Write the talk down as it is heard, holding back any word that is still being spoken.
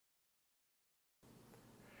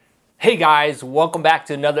Hey guys, welcome back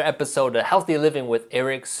to another episode of Healthy Living with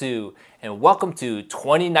Eric Sue, and welcome to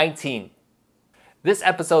 2019. This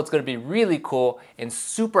episode is going to be really cool and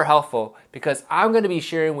super helpful because I'm going to be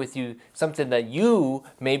sharing with you something that you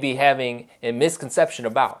may be having a misconception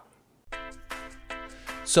about.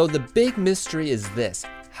 So the big mystery is this: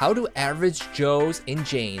 how do average Joes and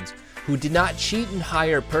Janes who did not cheat and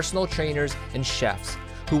hire personal trainers and chefs,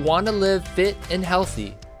 who want to live fit and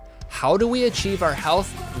healthy, how do we achieve our health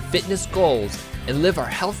and fitness goals and live our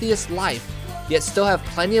healthiest life, yet still have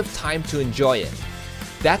plenty of time to enjoy it?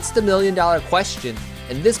 That's the million-dollar question,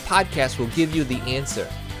 and this podcast will give you the answer.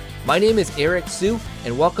 My name is Eric Sue,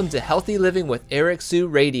 and welcome to Healthy Living with Eric Sue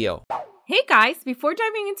Radio. Hey guys, before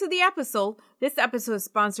diving into the episode, this episode is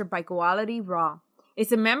sponsored by Quality Raw.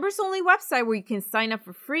 It's a members-only website where you can sign up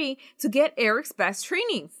for free to get Eric's best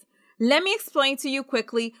trainings. Let me explain to you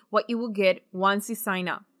quickly what you will get once you sign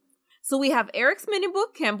up. So we have Eric's mini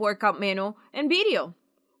bootcamp workout manual and video.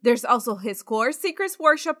 There's also his core secrets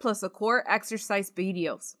workshop plus the core exercise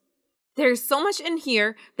videos. There's so much in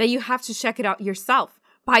here that you have to check it out yourself.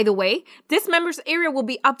 By the way, this members area will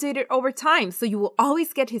be updated over time, so you will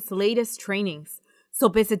always get his latest trainings. So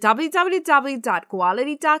visit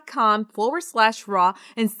www.quality.com/raw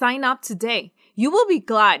and sign up today. You will be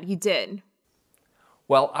glad you did.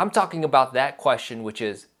 Well, I'm talking about that question, which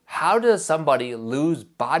is, how does somebody lose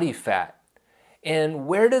body fat? And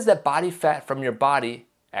where does that body fat from your body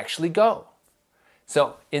actually go?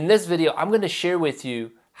 So in this video, I'm going to share with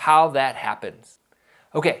you how that happens.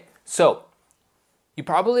 Okay, so you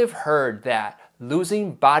probably have heard that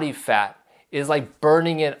losing body fat is like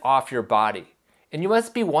burning it off your body. And you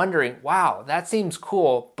must be wondering, wow, that seems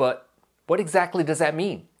cool, but what exactly does that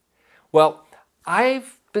mean? Well,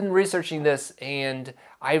 I've been researching this and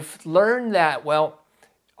I've learned that, well,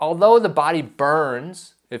 although the body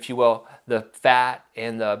burns, if you will, the fat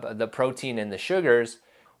and the protein and the sugars,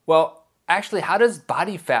 well, actually, how does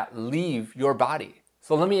body fat leave your body?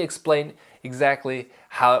 So let me explain exactly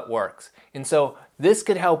how it works. And so this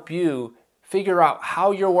could help you figure out how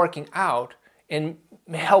you're working out and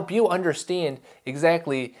help you understand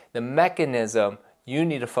exactly the mechanism you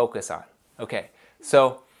need to focus on. Okay,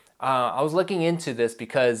 so I was looking into this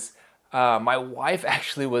because my wife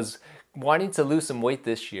actually was wanting to lose some weight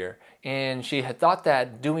this year, and she had thought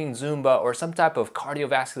that doing Zumba or some type of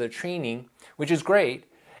cardiovascular training, which is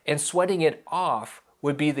great, and sweating it off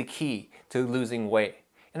would be the key to losing weight.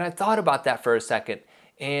 And I thought about that for a second,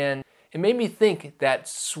 and it made me think that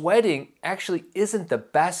sweating actually isn't the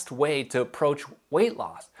best way to approach weight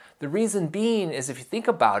loss. The reason being is, if you think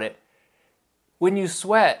about it, when you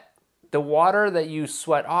sweat, the water that you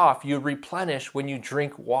sweat off, you replenish when you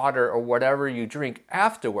drink water or whatever you drink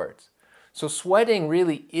afterwards. So sweating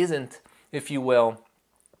really isn't, if you will,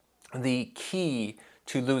 the key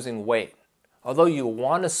to losing weight. Although you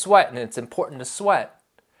want to sweat and it's important to sweat,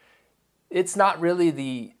 it's not really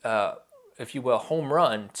the, if you will, home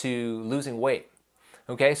run to losing weight.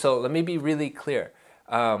 Okay, so let me be really clear.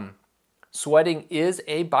 Sweating is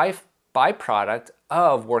a byproduct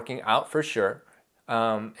of working out for sure.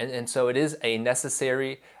 And so it is a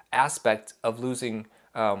necessary aspect of losing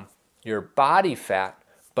your body fat,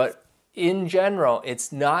 but in general,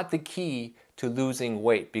 it's not the key to losing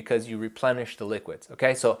weight because you replenish the liquids.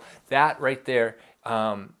 Okay, so that right there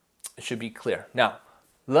should be clear. Now,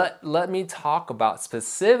 let me talk about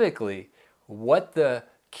specifically what the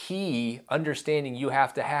key understanding you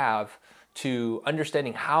have to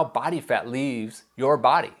understanding how body fat leaves your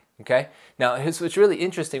body. Okay, now it's really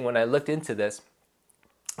interesting. When I looked into this,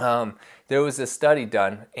 there was a study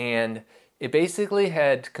done, and it basically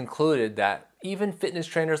had concluded that even fitness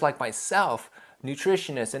trainers like myself,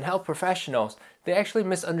 nutritionists and health professionals, they actually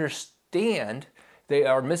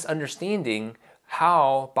are misunderstanding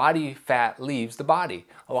how body fat leaves the body.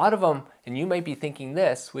 A lot of them, and you might be thinking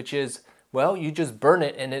this, which is, well, you just burn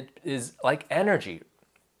it and it is like energy.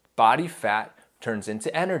 Body fat turns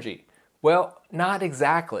into energy. Well, not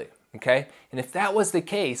exactly, okay? And if that was the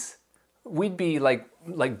case, we'd be like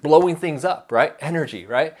blowing things up, right? Energy,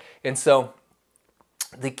 right? And so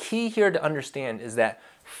the key here to understand is that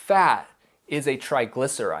fat is a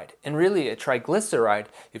triglyceride. And really a triglyceride,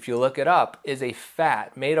 if you look it up, is a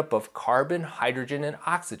fat made up of carbon, hydrogen, and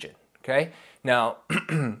oxygen, okay? Now,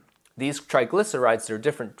 these triglycerides are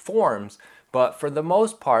different forms, but for the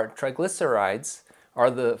most part, triglycerides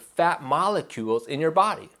are the fat molecules in your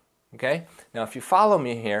body, okay? Now, if you follow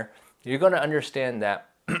me here, you're gonna understand that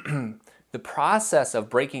the process of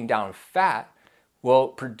breaking down fat will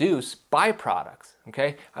produce byproducts,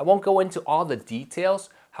 okay? I won't go into all the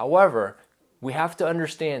details. However, we have to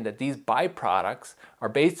understand that these byproducts are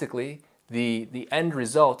basically the end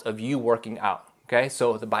result of you working out. Okay,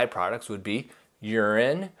 so the byproducts would be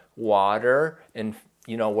urine, water, and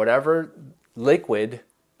whatever liquid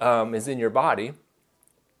is in your body.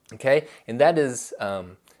 Okay, and that is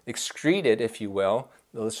excreted, if you will.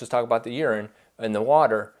 Let's just talk about the urine and the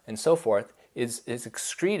water and so forth. Is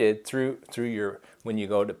excreted through your, when you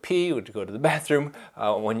go to pee, when you go to the bathroom,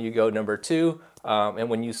 when you go number two, and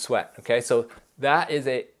when you sweat. Okay, so that is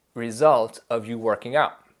a result of you working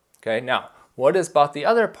out. Okay, now what is about the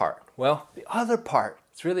other part? Well, the other part,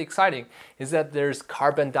 it's really exciting, is that there's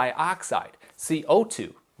carbon dioxide,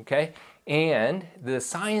 CO2. Okay, and the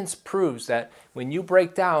science proves that when you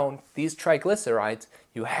break down these triglycerides,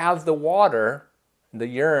 you have the water, the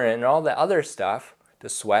urine, and all the other stuff, the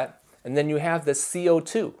sweat, and then you have the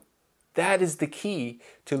CO2. That is the key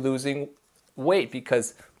to losing weight,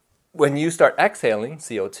 because when you start exhaling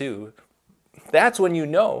CO2, that's when you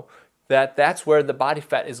know that that's where the body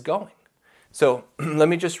fat is going. So let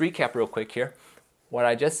me just recap real quick here what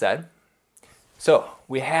I just said. So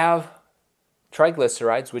we have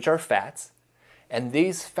triglycerides, which are fats, and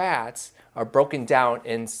these fats are broken down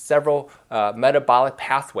in several metabolic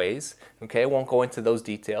pathways. Okay, I won't go into those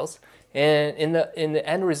details. And in the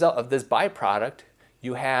end result of this byproduct,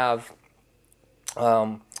 you have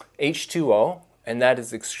H2O, and that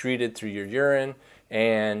is excreted through your urine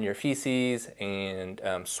and your feces and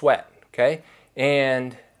sweat. Okay,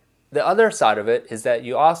 and the other side of it is that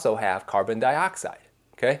you also have carbon dioxide.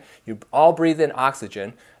 Okay, you all breathe in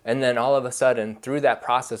oxygen, and then all of a sudden, through that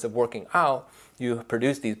process of working out, you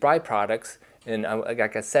produce these byproducts. And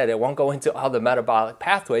like I said, I won't go into all the metabolic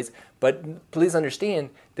pathways, but please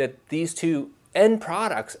understand that these two end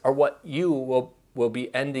products are what you will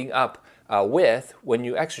be ending up with when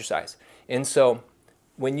you exercise. And so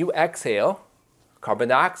when you exhale carbon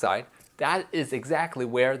dioxide, that is exactly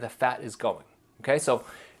where the fat is going. Okay, so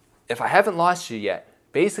if I haven't lost you yet,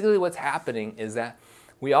 basically what's happening is that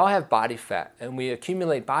we all have body fat, and we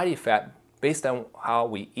accumulate body fat based on how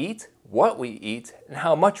we eat, what we eat, and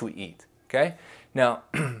how much we eat. Okay, now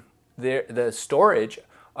the storage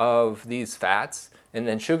of these fats, and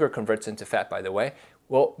then sugar converts into fat, by the way,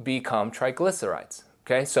 will become triglycerides.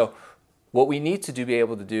 Okay, so what we need to be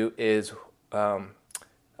able to do is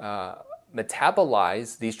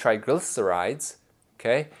metabolize these triglycerides.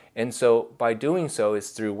 Okay, and so by doing so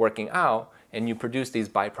is through working out, and you produce these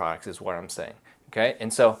byproducts, is what I'm saying. Okay,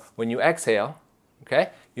 and so when you exhale,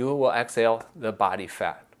 okay, you will exhale the body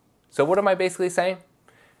fat. So what am I basically saying?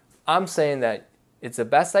 I'm saying that it's the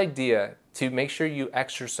best idea to make sure you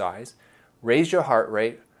exercise, raise your heart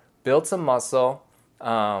rate, build some muscle,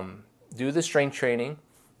 do the strength training,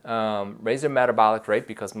 raise your metabolic rate,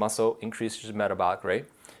 because muscle increases your metabolic rate,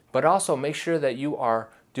 but also make sure that you are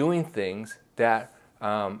doing things that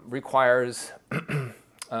requires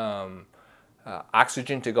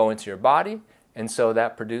oxygen to go into your body, and so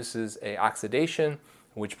that produces a oxidation,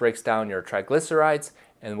 which breaks down your triglycerides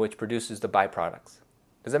and which produces the byproducts.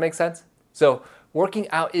 Does that make sense? So working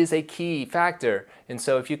out is a key factor, and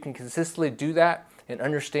so if you can consistently do that and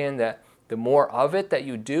understand that the more of it that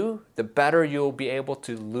you do, the better you'll be able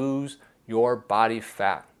to lose your body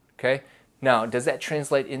fat. Okay? Now, does that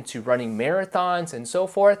translate into running marathons and so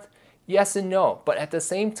forth? Yes and no, but at the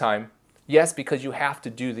same time, yes, because you have to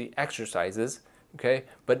do the exercises, okay?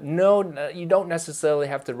 But no, you don't necessarily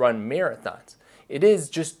have to run marathons. It is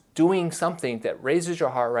just doing something that raises your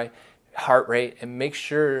heart rate and make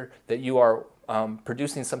sure that you are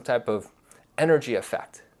producing some type of energy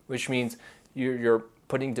effect, which means you're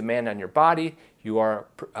putting demand on your body, you are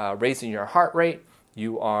raising your heart rate,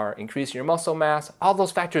 you are increasing your muscle mass. All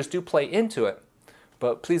those factors do play into it.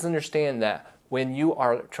 But please understand that when you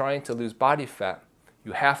are trying to lose body fat,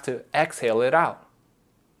 you have to exhale it out.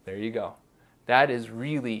 There you go. That is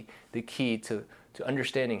really the key to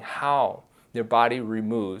understanding how your body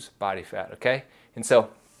removes body fat, okay? And so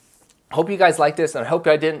I hope you guys like this, and I hope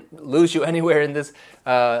I didn't lose you anywhere in this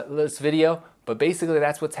video, but basically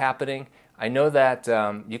that's what's happening. I know that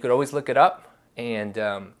you could always look it up and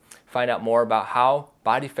find out more about how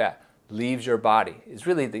body fat leaves your body. It's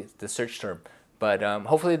really the search term. But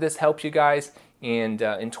hopefully this helps you guys. And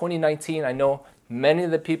in 2019, I know many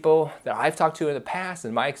of the people that I've talked to in the past,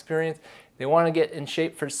 in my experience, they want to get in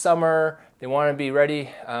shape for summer. They want to be ready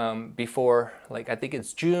before, like, I think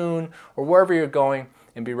it's June or wherever you're going,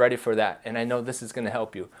 and be ready for that. And I know this is going to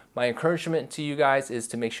help you. My encouragement to you guys is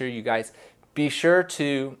to make sure you guys be sure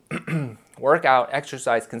to work out,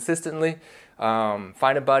 exercise consistently.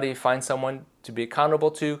 Find a buddy, find someone to be accountable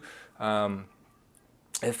to.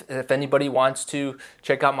 If anybody wants to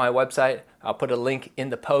check out my website, I'll put a link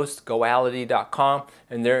in the post, goality.com,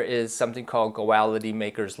 and there is something called Goality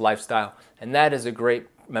Makers Lifestyle, and that is a great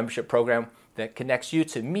membership program that connects you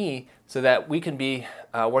to me so that we can be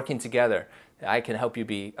working together. I can help you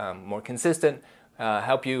be more consistent,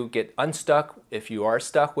 help you get unstuck if you are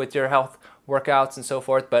stuck with your health workouts and so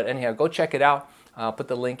forth. But anyhow, go check it out. I'll put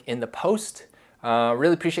the link in the post.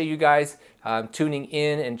 Really appreciate you guys tuning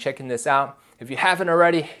in and checking this out. If you haven't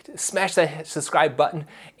already, smash that subscribe button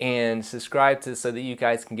and subscribe so that you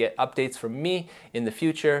guys can get updates from me in the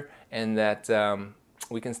future and that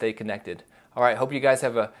we can stay connected. All right, hope you guys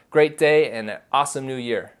have a great day and an awesome new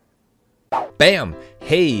year. Bam!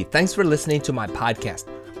 Hey, thanks for listening to my podcast.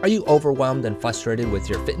 Are you overwhelmed and frustrated with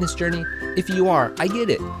your fitness journey? If you are, I get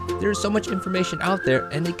it. There's so much information out there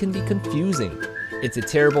and it can be confusing. It's a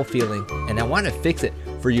terrible feeling and I want to fix it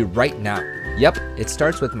for you right now. Yep, it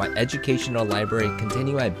starts with my educational library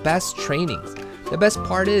containing my best trainings. The best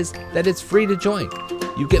part is that it's free to join.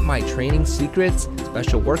 You get my training secrets,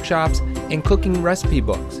 special workshops, and cooking recipe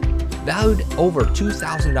books. Valued over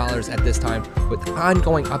 $2,000 at this time with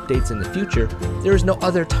ongoing updates in the future, there is no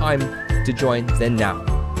other time to join than now.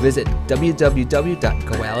 Visit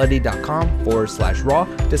www.goality.com/raw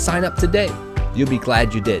to sign up today. You'll be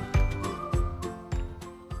glad you did.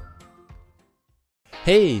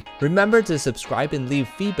 Hey, remember to subscribe and leave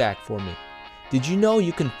feedback for me. Did you know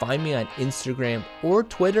you can find me on Instagram or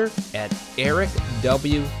Twitter at Eric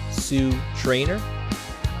W. Sue Trainer?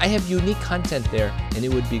 I have unique content there and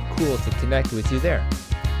it would be cool to connect with you there.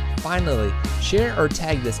 Finally, share or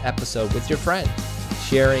tag this episode with your friends.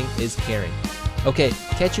 Sharing is caring. Okay,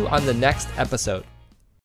 catch you on the next episode.